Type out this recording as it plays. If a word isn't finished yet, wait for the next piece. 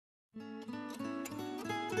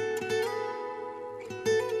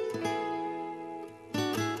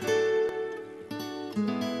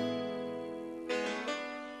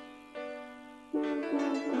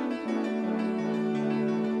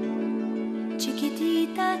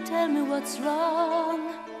Chiquitita, tell me what's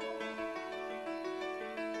wrong.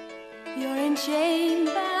 You're enchained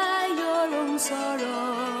by your own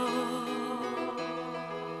sorrow.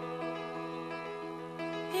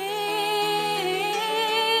 In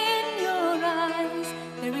your eyes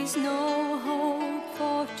there is no hope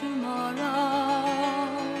for tomorrow.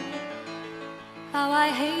 How I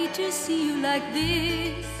hate to see you like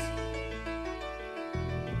this.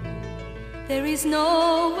 There is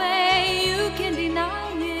no way you can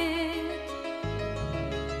deny it.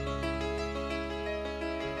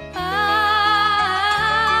 I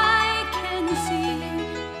can see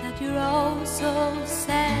that you're all so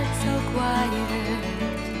sad, so quiet.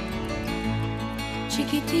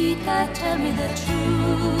 Chiquitita, tell me the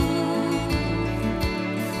truth.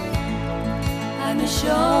 I'm a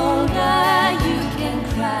shoulder you can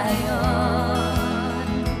cry on.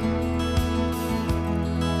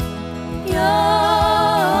 Your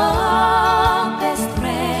best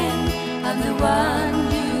friend, I'm the one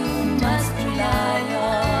you must rely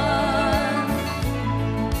on.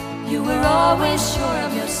 You were always sure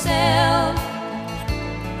of yourself.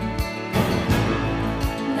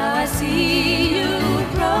 Now I see you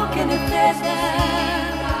broken and pleasant.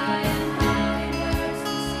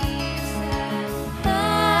 I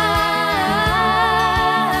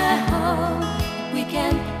hope we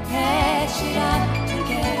can hash it out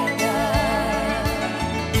together.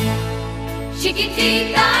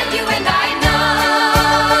 Chiquitita, you and I know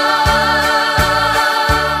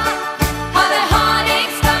how the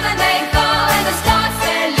heartaches come and they go, and the stars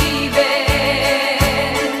they're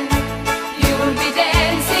leaving. You will be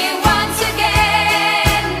dancing once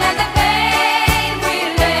again, and the pain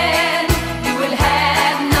will end. You will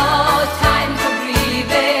have no time for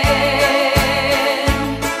breathing.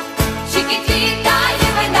 Chiquitita,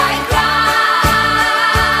 you and I cry,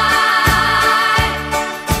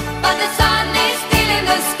 but the sun is still in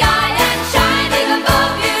the sky and shining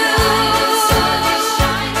above you.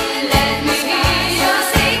 Let me hear you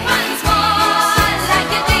sing once more like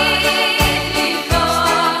you did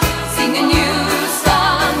before. Sing a new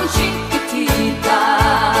song, Chiquitita.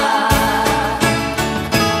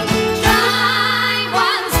 Try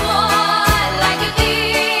once more like you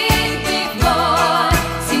did before.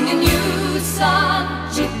 Sing a new song,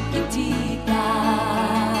 Chiquitita.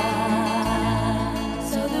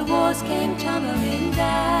 So the walls came tumbling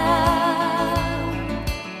down,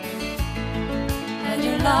 and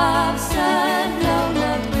your love said no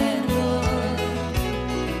more candle.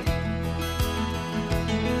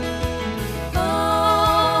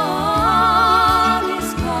 All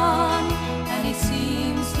is gone, and it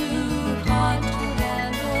seems too hard to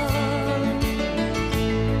handle.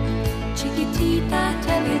 Chiquitita,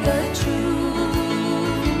 tell me the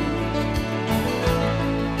truth.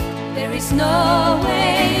 There is no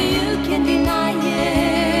way you can deny it.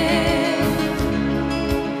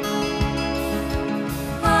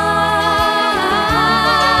 I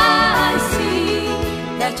see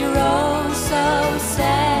that you're all so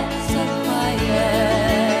sad, so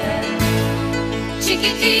quiet.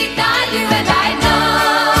 Chiquitita, you and I know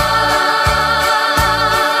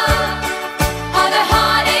how the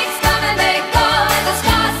heartaches come and they go, and the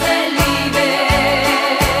scars they're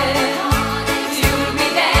leaving. You'll be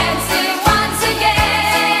dancing once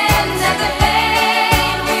again, and the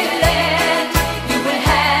pain will end. You will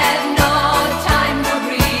have no time for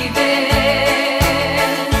breathing.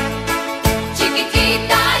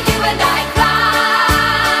 Chiquitita, you and I cry,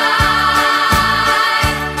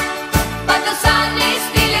 but the sun is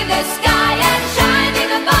still in the sky and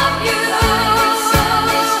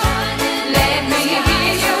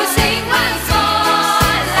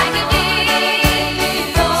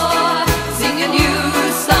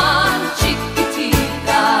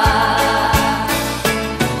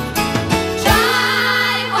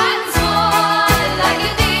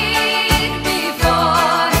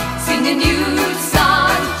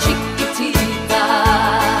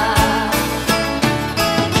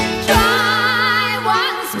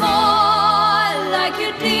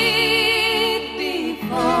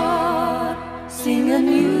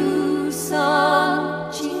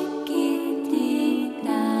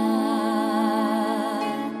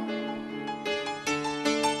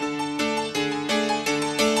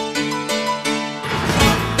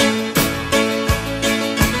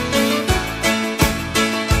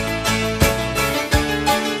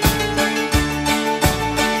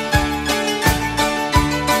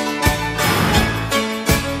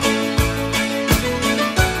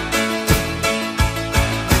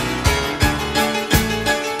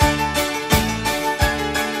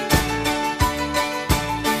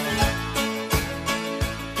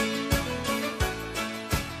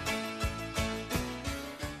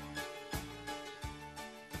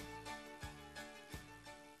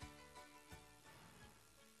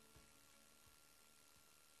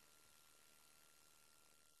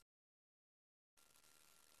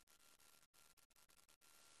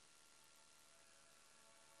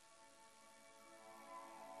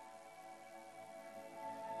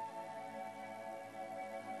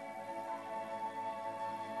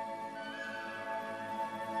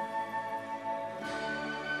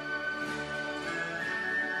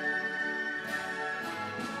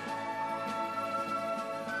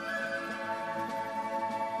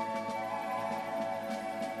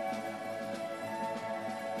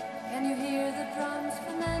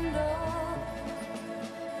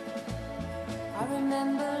I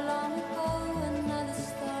remember long ago another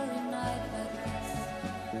starry night like this.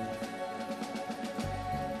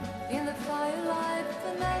 In the firelight,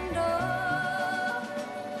 Fernando,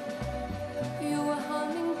 you were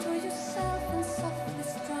humming to yourself and softly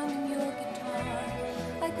strumming your guitar.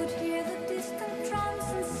 I could hear the distant drums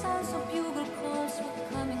and sounds of bugle calls were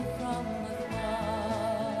coming from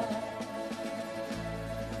afar.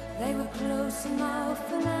 They were close now,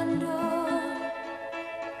 Fernando.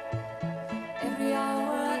 Every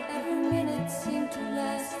hour, every minute seemed to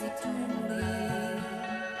last eternally.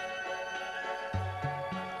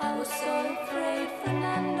 I was so afraid,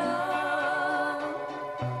 Fernando.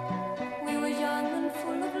 We were young and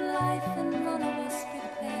full of life, and none of us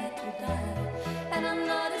prepared to die. And I'm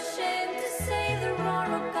not ashamed to say the roar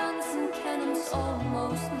of guns and cannons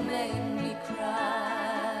almost made me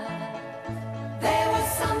cry. There was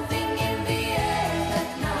something in the air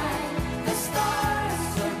that night. The stars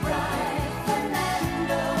were bright,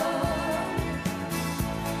 Fernando.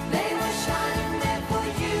 They were shining there for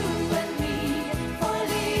you and me, for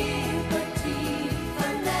liberty,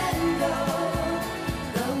 Fernando.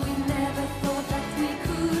 Though we never thought that we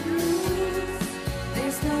could lose,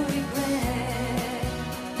 there's no regret.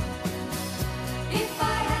 If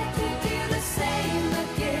I had to do the same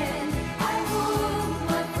again, I would,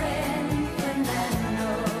 my friend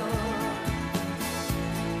Fernando.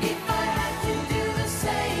 If I had to do the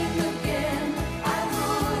same again, I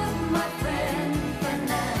would, my friend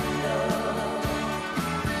Fernando.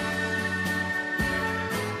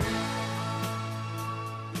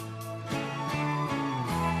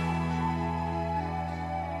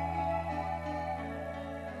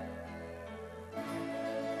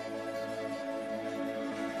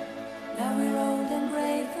 Now we're old and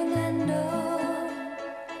gray, Fernando.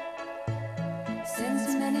 Since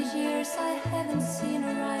many years I haven't seen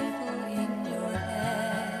a rifle in your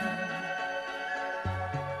hand.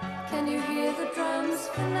 Can you hear the drums,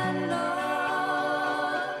 Fernando?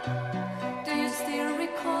 Do you still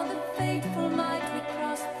recall the fateful night we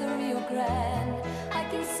crossed the Rio Grande? I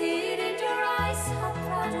can see it in your eyes, how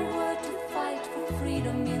proud you were to fight for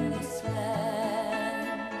freedom in